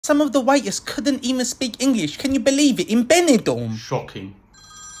Some of the waiters couldn't even speak English. Can you believe it? In Benidorm. Shocking.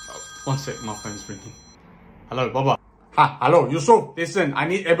 One sec, my phone's ringing. Hello, Baba. Ha, hello, Yusuf. Listen, I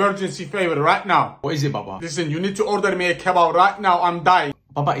need emergency favor right now. What is it, Baba? Listen, you need to order me a kebab right now. I'm dying.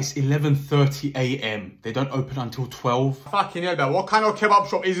 Baba, it's 11:30 AM. They don't open until 12. Fucking hell, what kind of kebab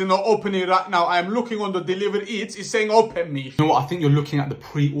shop is not opening right now? I am looking on the delivery eats. It's saying open me. You know what? I think you're looking at the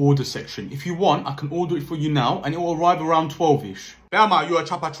pre-order section. If you want, I can order it for you now and it will arrive around 12-ish. Bama, you a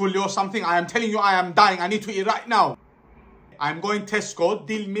chapachuli or something? I am telling you, I am dying. I need to eat right now. I'm going Tesco,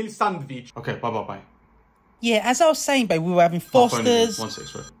 dill meal sandwich. Okay, bye. Yeah, as I was saying, babe, we were having Foster's. One sec,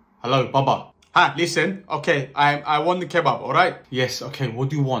 sorry. Hello, Baba. Ha, listen, okay, I want the kebab, alright? Yes, okay, what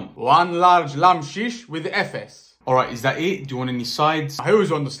do you want? One large lamb shish with FS. Alright, is that it? Do you want any sides?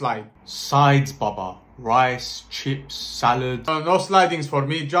 Who's on the slide? Sides, Baba. Rice, chips, salad. No slidings for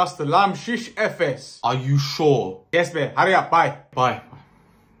me, just the lamb shish FS. Are you sure? Yes, babe, hurry up, bye. Bye.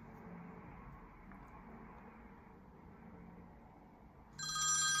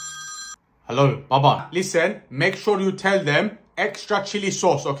 Hello, Baba. Listen, make sure you tell them extra chili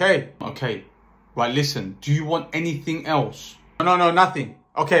sauce, okay? Okay. Right, listen. Do you want anything else? No, nothing.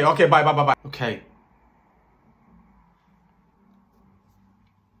 Okay, bye. Okay.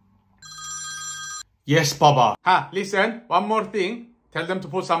 Yes, Baba. Ha, listen, one more thing. Tell them to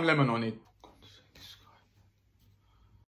put some lemon on it.